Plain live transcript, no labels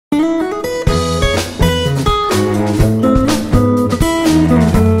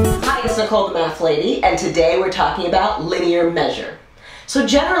Nicole the Math Lady, and today we're talking about linear measure. So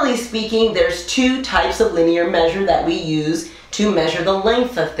generally speaking, there's two types of linear measure that we use to measure the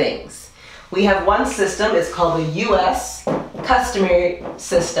length of things. We have one system, it's called the US customary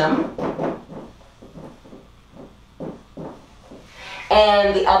system.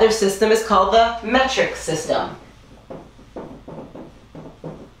 And the other system is called the metric system.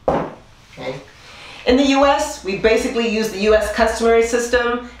 Okay. In the US, we basically use the US customary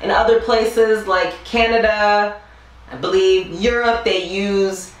system. In other places like Canada, I believe Europe, they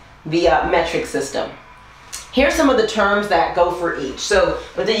use the metric system. Here's some of the terms that go for each. So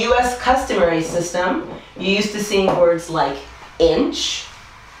with the US customary system, you're used to seeing words like inch,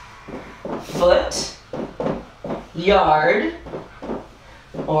 foot, yard,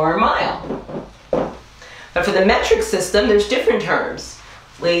 or mile. But for the metric system, there's different terms.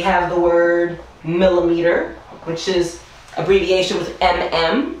 We have the word millimeter, which is abbreviation with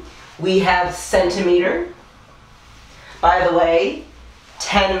mm. We have centimeter. By the way,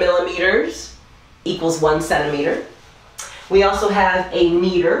 10 millimeters equals 1 centimeter. We also have a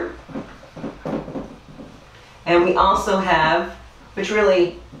meter. And we also have, which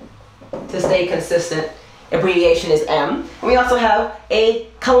really, to stay consistent, abbreviation is M. And we also have a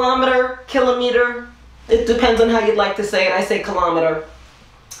kilometer, kilometer. It depends on how you'd like to say it. I say kilometer.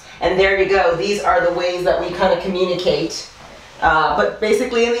 And there you go. These are the ways that we kind of communicate. But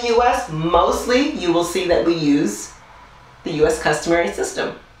basically in the US, mostly you will see that we use the US customary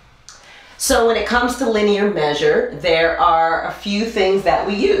system. So when it comes to linear measure, there are a few things that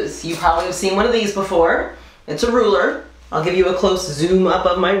we use. You probably have seen one of these before. It's a ruler. I'll give you a close zoom up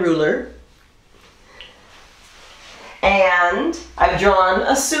of my ruler. And I've drawn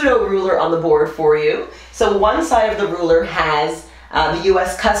a pseudo ruler on the board for you. So one side of the ruler has the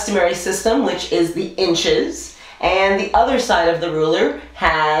US customary system, which is the inches, and the other side of the ruler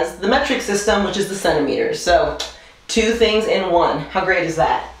has the metric system, which is the centimeters. So two things in one. How great is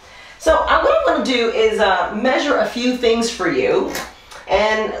that? So what I'm going to do is measure a few things for you,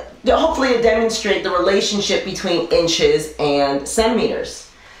 and hopefully to demonstrate the relationship between inches and centimeters.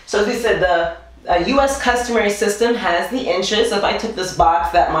 So as we said, the US customary system has the inches. So if I took this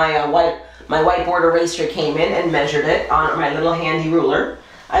box that my whiteboard eraser came in and measured it on my little handy ruler,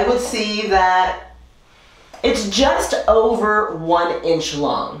 I would see that it's just over 1 inch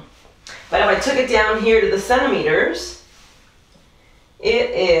long. But if I took it down here to the centimeters,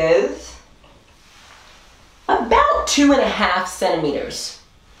 it is about 2.5 centimeters.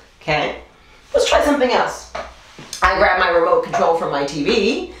 Okay, let's try something else. I grab my remote control from my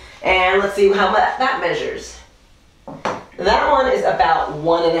TV, and let's see how that measures. That one is about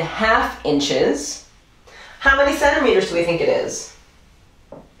 1.5 inches. How many centimeters do we think it is?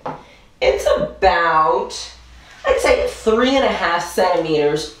 It's about, I'd say 3.5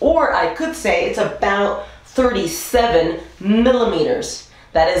 centimeters, or I could say it's about 37 millimeters.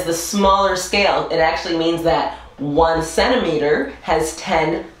 That is the smaller scale. It actually means that 1 centimeter has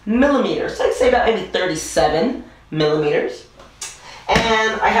 10 millimeters. So I'd say about maybe 37 millimeters.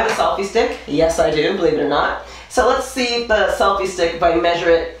 And I have a selfie stick. Yes, I do, believe it or not. So let's see the selfie stick, if I measure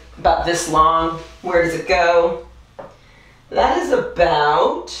it about this long, where does it go? That is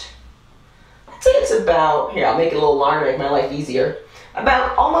about, I'd say it's about, here, I'll make it a little longer, make my life easier,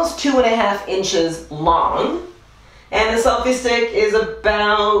 about almost 2.5 inches long. And the selfie stick is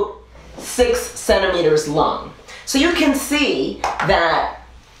about 6 centimeters long. So you can see that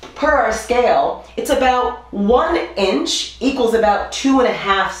per our scale, it's about 1 inch equals about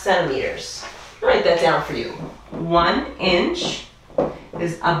 2.5 centimeters. I'll write that down for you. 1 inch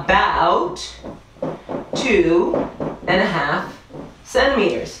is about 2.5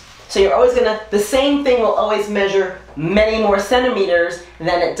 centimeters. So you're always the same thing will always measure many more centimeters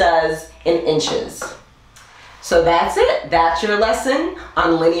than it does in inches. So that's it. That's your lesson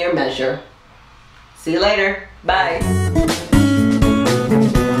on linear measure. See you later. Bye.